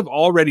kind of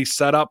already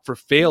set up for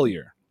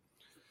failure.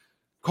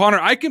 Connor,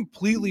 I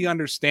completely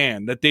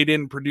understand that they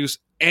didn't produce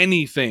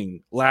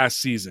anything last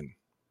season.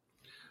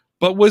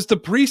 But was the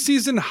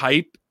preseason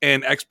hype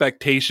and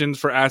expectations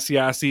for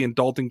Asiasi and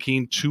Dalton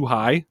Keene too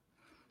high?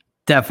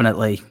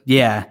 Definitely.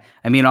 Yeah.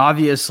 I mean,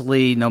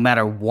 obviously, no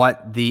matter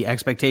what the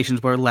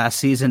expectations were last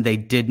season, they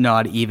did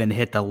not even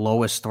hit the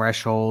lowest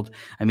threshold.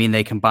 I mean,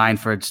 they combined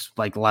for it's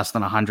like less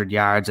than 100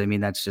 yards. I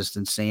mean, that's just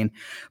insane.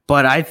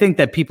 But I think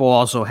that people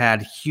also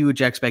had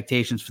huge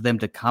expectations for them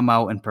to come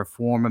out and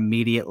perform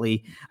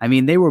immediately. I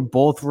mean, they were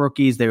both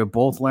rookies. They were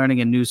both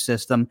learning a new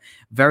system.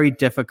 Very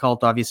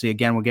difficult. Obviously,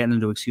 again, we're getting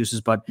into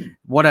excuses, but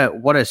what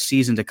a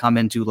season to come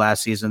into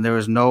last season. There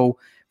was no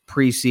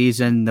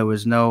preseason,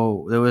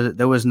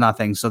 there was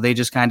nothing. So they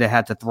just kind of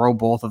had to throw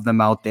both of them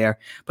out there.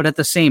 But at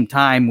the same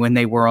time, when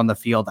they were on the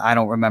field, I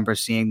don't remember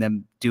seeing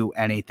them do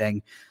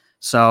anything.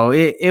 So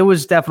it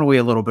was definitely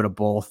a little bit of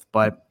both,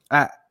 but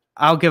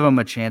I'll give them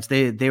a chance.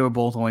 They were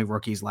both only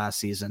rookies last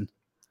season.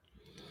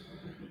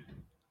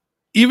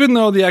 Even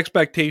though the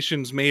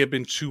expectations may have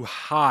been too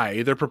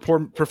high, their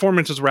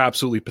performances were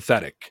absolutely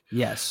pathetic.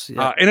 Yes.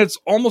 And it's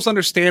almost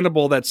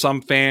understandable that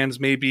some fans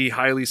may be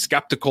highly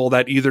skeptical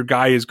that either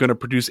guy is going to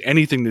produce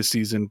anything this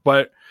season.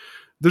 But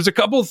there's a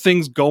couple of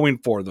things going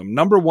for them.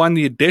 Number one,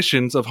 the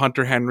additions of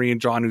Hunter Henry and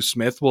Jonnu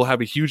Smith will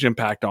have a huge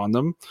impact on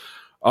them.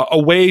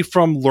 Away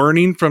from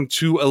learning from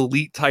 2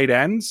 elite tight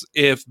ends,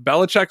 if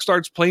Belichick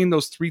starts playing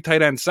those 3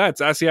 tight end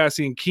sets,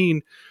 Asiasi and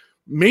Keene,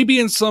 maybe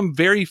in some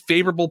very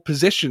favorable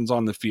positions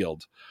on the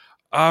field.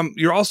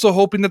 You're also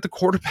hoping that the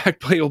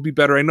quarterback play will be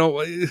better. I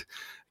know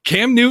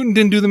Cam Newton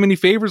didn't do them any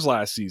favors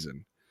last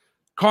season.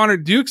 Connor,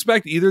 do you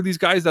expect either of these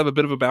guys to have a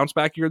bit of a bounce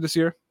back year this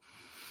year?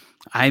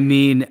 I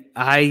mean,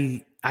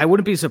 I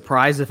wouldn't be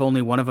surprised if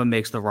only one of them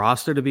makes the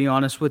roster, to be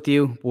honest with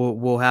you.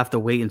 We'll have to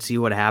wait and see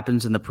what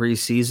happens in the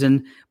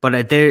preseason,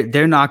 but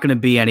they're not going to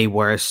be any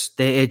worse.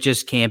 It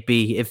just can't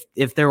be.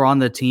 If they're on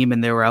the team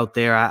and they were out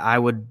there, I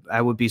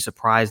would be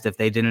surprised if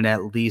they didn't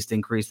at least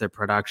increase their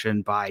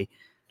production by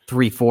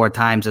 3-4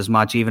 times as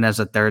much, even as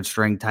a third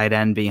string tight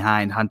end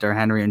behind Hunter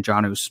Henry and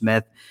Jonnu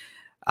Smith.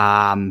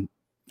 I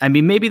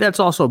mean, maybe that's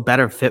also a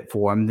better fit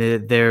for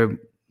them. They're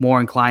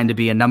more inclined to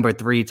be a number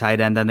 3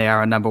 tight end than they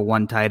are a number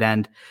 1 tight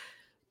end.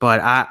 But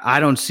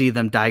I don't see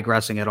them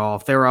digressing at all.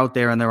 If they're out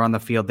there and they're on the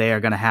field, they are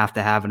going to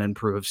have an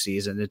improved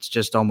season. It's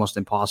just almost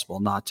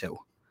impossible not to.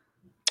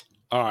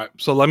 All right,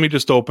 so let me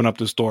just open up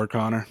this door,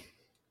 Connor.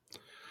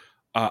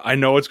 I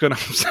know it's going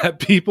to upset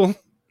people,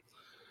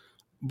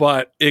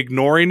 but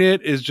ignoring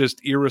it is just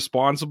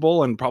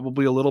irresponsible and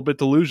probably a little bit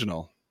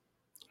delusional.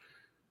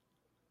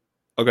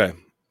 Okay.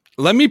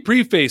 Let me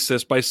preface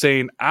this by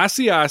saying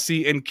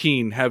Asiasi and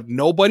Keane have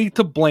nobody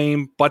to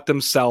blame but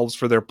themselves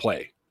for their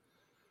play.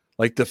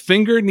 Like, the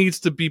finger needs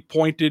to be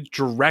pointed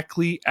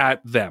directly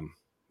at them.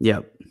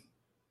 Yep.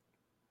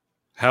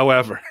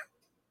 However,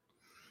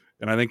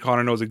 and I think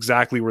Connor knows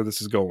exactly where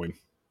this is going,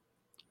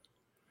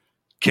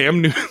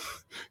 Cam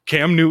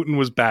Newton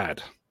was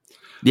bad.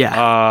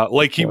 Yeah.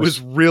 He was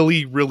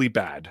really, really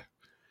bad.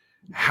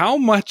 How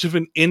much of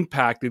an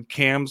impact did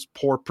Cam's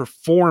poor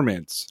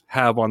performance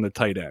have on the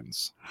tight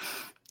ends?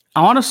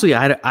 Honestly,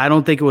 I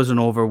don't think it was an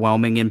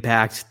overwhelming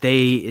impact.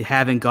 They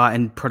haven't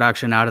gotten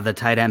production out of the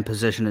tight end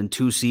position in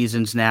 2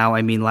 seasons now.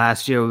 I mean,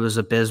 last year it was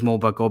abysmal,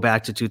 but go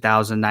back to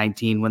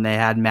 2019 when they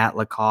had Matt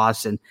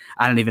Lacoste and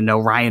I don't even know,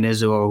 Ryan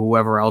Izzo or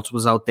whoever else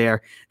was out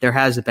there. There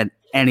hasn't been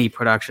any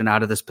production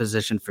out of this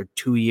position for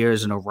 2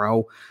 years in a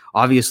row.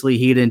 Obviously,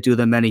 he didn't do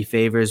them any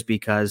favors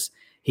because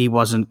he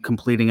wasn't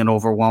completing an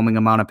overwhelming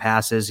amount of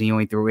passes. He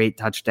only threw 8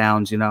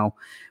 touchdowns.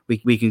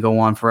 We can go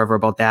on forever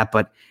about that,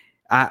 but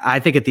I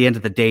think at the end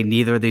of the day,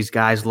 neither of these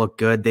guys look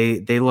good.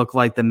 They look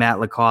like the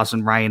Matt Lacoste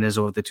and Ryan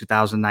Izzo of the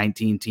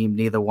 2019 team.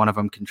 Neither one of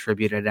them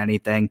contributed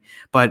anything.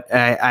 But,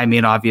 I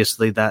mean,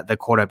 obviously, the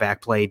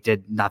quarterback play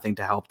did nothing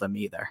to help them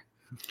either.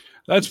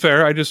 That's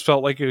fair. I just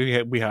felt like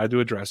we had to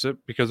address it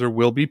because there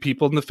will be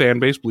people in the fan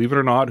base, believe it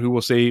or not, who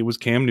will say it was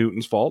Cam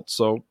Newton's fault.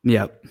 So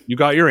yep. You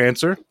got your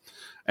answer.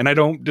 And I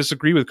don't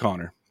disagree with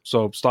Connor.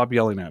 So stop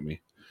yelling at me.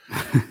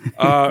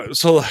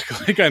 So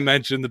like I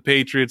mentioned, the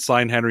Patriots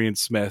signed Henry and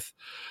Smith.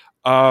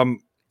 And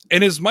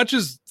as much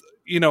as,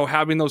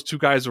 having those 2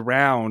 guys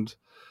around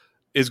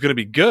is going to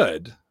be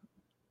good,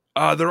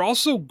 they're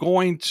also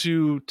going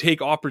to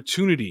take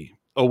opportunity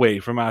away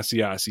from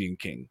Asiasi and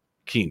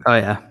Keane. Oh,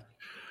 yeah.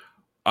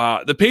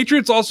 The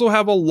Patriots also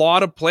have a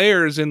lot of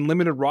players in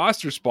limited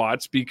roster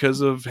spots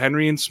because of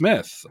Henry and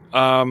Smith.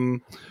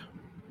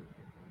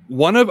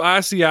 One of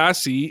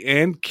Asiasi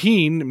and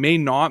Keane may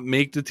not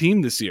make the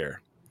team this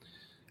year.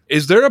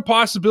 Is there a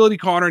possibility,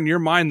 Connor, in your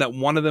mind that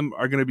one of them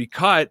are going to be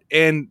cut?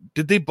 And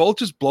did they both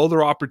just blow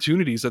their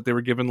opportunities that they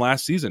were given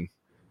last season?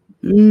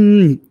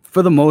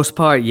 For the most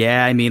part,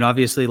 yeah. I mean,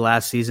 obviously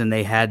last season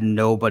they had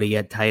nobody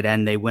at tight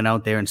end. They went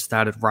out there and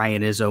started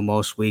Ryan Izzo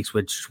most weeks,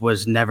 which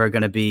was never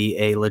going to be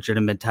a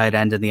legitimate tight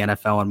end in the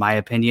NFL, in my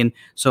opinion.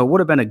 So it would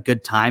have been a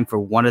good time for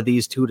one of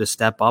these two to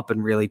step up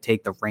and really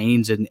take the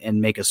reins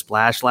and make a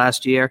splash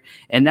last year.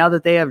 And now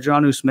that they have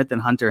Jonnu Smith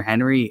and Hunter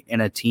Henry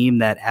in a team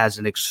that has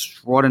an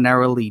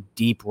extraordinarily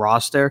deep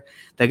roster,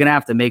 they're going to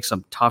have to make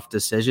some tough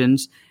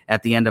decisions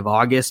at the end of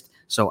August.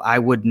 So I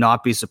would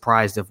not be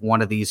surprised if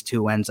one of these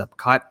two ends up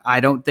cut. I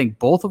don't think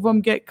both of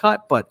them get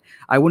cut, but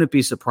I wouldn't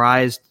be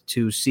surprised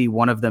to see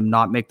one of them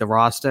not make the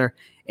roster.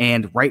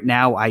 And right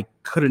now, I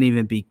couldn't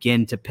even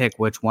begin to pick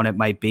which one it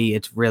might be.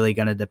 It's really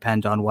going to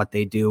depend on what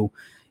they do,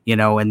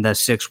 in the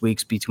 6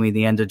 weeks between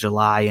the end of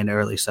July and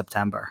early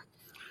September.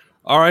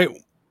 All right.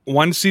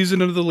 One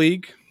season of the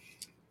league,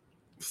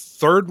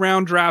 3rd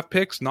round draft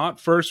picks, not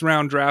 1st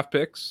round draft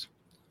picks.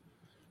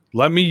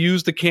 Let me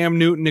use the Cam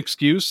Newton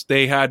excuse.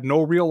 They had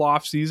no real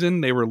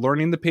offseason. They were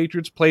learning the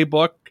Patriots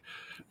playbook.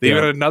 They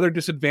had another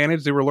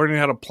disadvantage. They were learning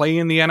how to play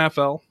in the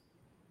NFL.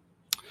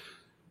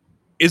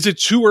 Is it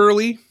too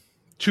early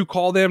to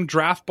call them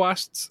draft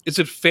busts? Is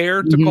it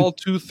fair to call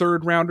 2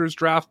 3rd-rounders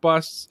draft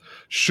busts?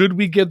 Should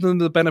we give them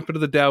the benefit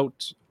of the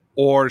doubt,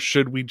 or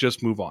should we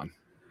just move on?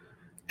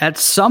 At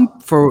some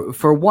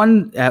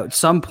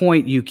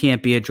point, you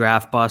can't be a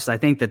draft bust. I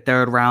think the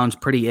 3rd round's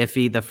pretty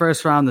iffy. The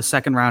 1st round, the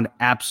 2nd round,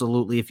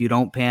 absolutely. If you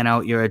don't pan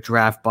out, you're a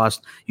draft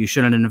bust. You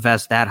shouldn't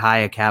invest that high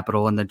a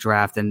capital in the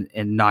draft and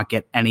not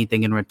get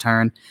anything in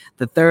return.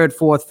 The 3rd,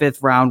 4th,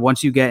 5th round,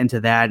 once you get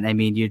into that, I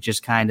mean, you're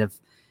just kind of,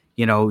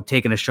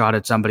 taking a shot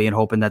at somebody and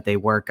hoping that they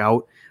work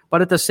out.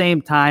 But at the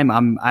same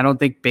time, I don't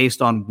think based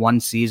on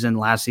one season,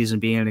 last season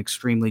being an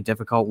extremely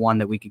difficult one,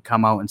 that we could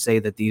come out and say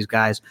that these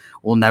guys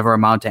will never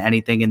amount to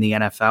anything in the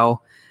NFL.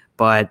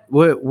 But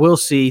we'll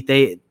see.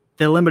 The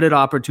limited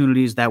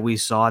opportunities that we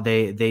saw,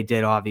 they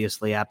did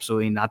obviously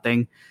absolutely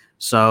nothing.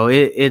 So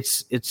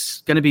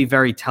it's going to be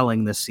very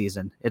telling this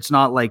season. It's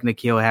not like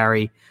N'Keal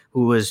Harry,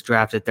 who was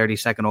drafted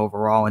 32nd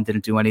overall and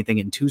didn't do anything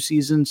in 2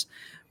 seasons,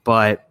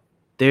 but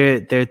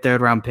they're 3rd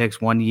round picks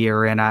 1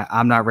 year in.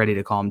 I'm not ready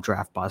to call them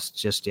draft busts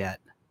just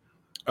yet.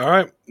 All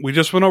right. We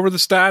just went over the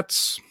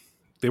stats.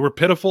 They were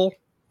pitiful.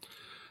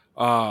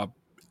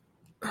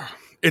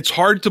 It's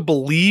hard to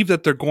believe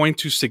that they're going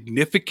to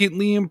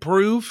significantly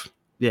improve.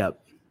 Yep.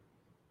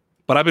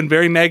 But I've been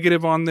very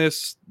negative on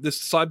this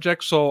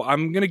subject, so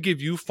I'm going to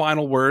give you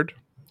final word.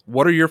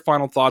 What are your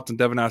final thoughts on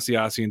Devin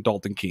Asiasi and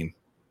Dalton Keene?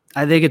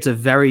 I think it's a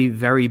very,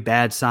 very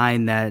bad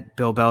sign that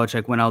Bill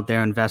Belichick went out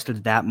there,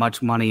 invested that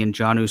much money in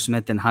Jonnu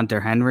Smith and Hunter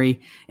Henry,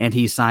 and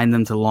he signed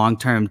them to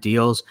long-term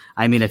deals.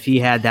 I mean, if he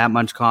had that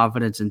much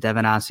confidence in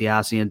Devin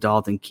Asiasi and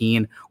Dalton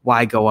Keene,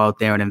 why go out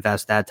there and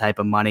invest that type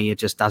of money? It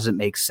just doesn't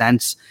make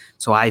sense.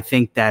 So I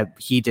think that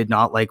he did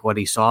not like what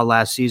he saw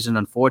last season,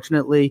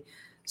 unfortunately.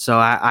 So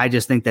I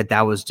just think that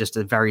that was just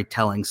a very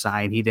telling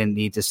sign. He didn't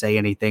need to say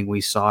anything.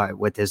 We saw it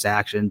with his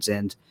actions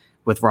and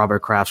with Robert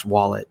Kraft's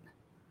wallet.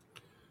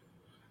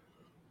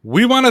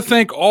 We want to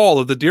thank all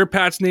of the Dear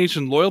Pats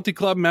Nation Loyalty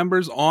Club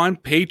members on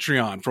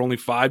Patreon. For only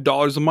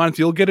 $5 a month,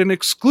 you'll get an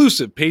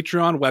exclusive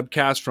Patreon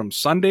webcast from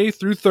Sunday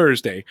through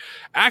Thursday,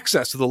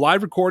 access to the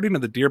live recording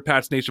of the Dear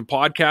Pats Nation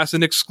podcast,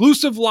 an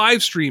exclusive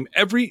live stream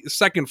every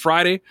second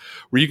Friday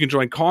where you can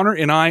join Connor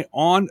and I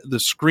on the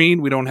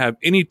screen. We don't have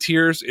any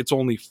tiers. It's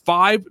only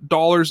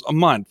 $5 a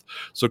month.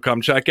 So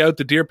come check out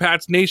the Dear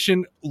Pats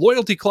Nation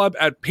Loyalty Club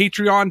at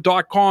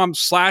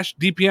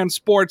patreon.com/DPN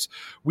Sports.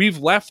 We've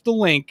left the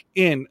link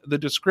in the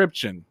description.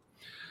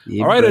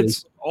 Yeah, all right, buddy.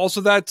 it's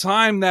also that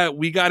time that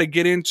we got to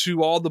get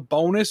into all the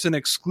bonus and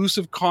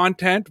exclusive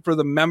content for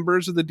the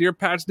members of the Dear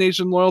Pats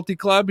Nation Loyalty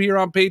Club here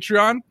on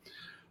Patreon.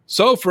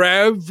 So for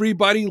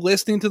everybody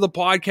listening to the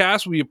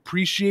podcast, we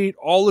appreciate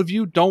all of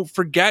you. Don't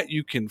forget,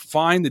 you can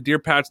find the Dear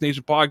Pats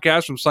Nation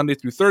podcast from Sunday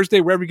through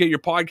Thursday, wherever you get your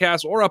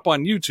podcasts, or up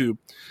on YouTube.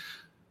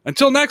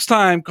 Until next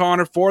time,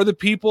 Connor, for the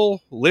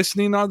people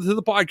listening to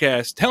the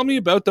podcast, tell me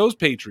about those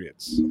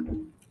Patriots.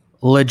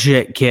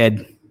 Legit,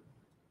 kid.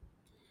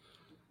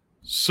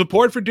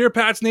 Support for Dear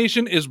Pats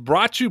Nation is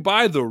brought to you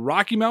by the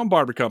Rocky Mountain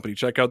Barber Company.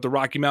 Check out the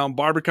Rocky Mountain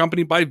Barber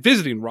Company by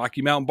visiting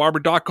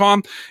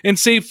RockyMountainBarber.com and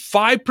save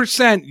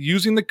 5%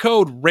 using the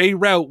code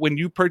RAYROUTE when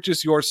you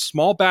purchase your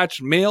small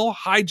batch male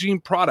hygiene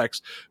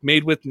products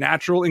made with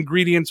natural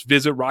ingredients.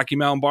 Visit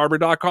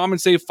RockyMountainBarber.com and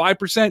save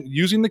 5%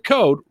 using the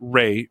code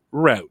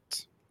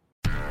RAYROUTE.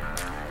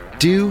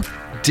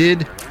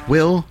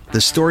 Will,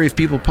 the Story of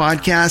People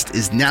podcast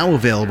is now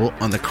available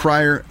on the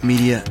Crier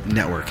Media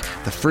Network.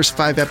 The first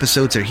 5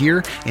 episodes are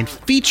here and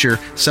feature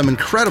some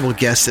incredible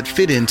guests that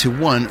fit into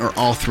one or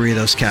all 3 of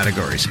those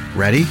categories.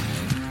 Ready?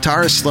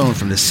 Tara Sloan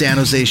from the San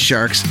Jose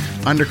Sharks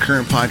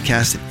Undercurrent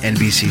podcast at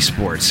NBC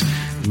Sports.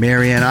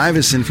 Marianne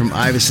Iveson from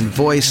Iveson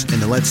Voice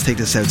and the Let's Take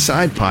This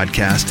Outside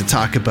podcast to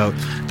talk about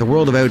the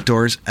world of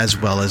outdoors as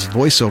well as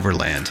voiceover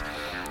land.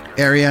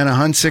 Ariana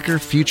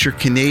Hunsicker, future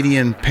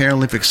Canadian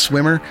Paralympic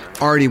swimmer,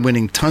 already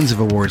winning tons of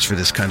awards for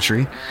this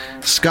country.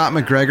 Scott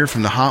McGregor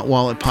from the Hot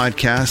Wallet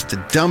podcast to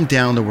dumb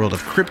down the world of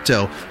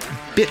crypto,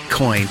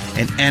 Bitcoin,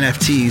 and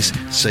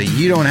NFTs so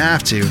you don't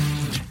have to.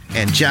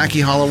 And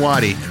Jackie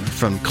Holowati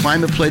from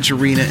Climate Pledge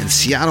Arena in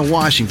Seattle,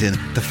 Washington,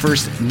 the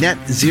first net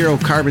zero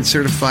carbon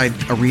certified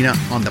arena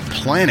on the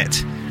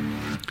planet.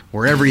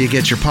 Wherever you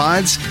get your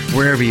pods,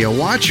 wherever you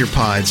watch your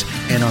pods,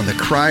 and on the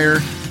Crier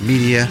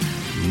Media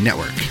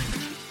Network.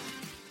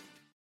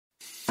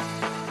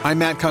 I'm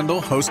Matt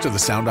Kundle, host of the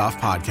Sound Off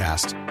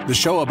Podcast, the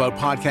show about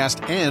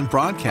podcast and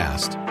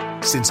broadcast.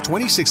 Since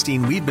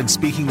 2016, we've been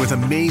speaking with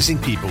amazing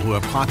people who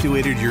have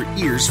populated your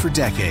ears for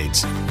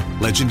decades.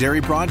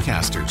 Legendary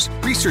broadcasters,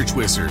 research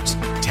wizards,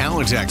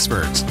 talent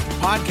experts,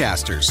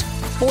 podcasters,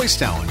 voice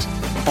talent.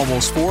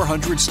 Almost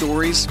 400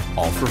 stories,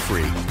 all for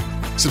free.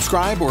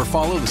 Subscribe or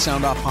follow the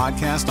Sound Off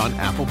Podcast on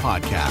Apple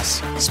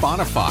Podcasts,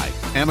 Spotify,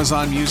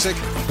 Amazon Music,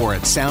 or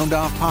at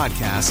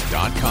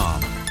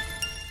soundoffpodcast.com.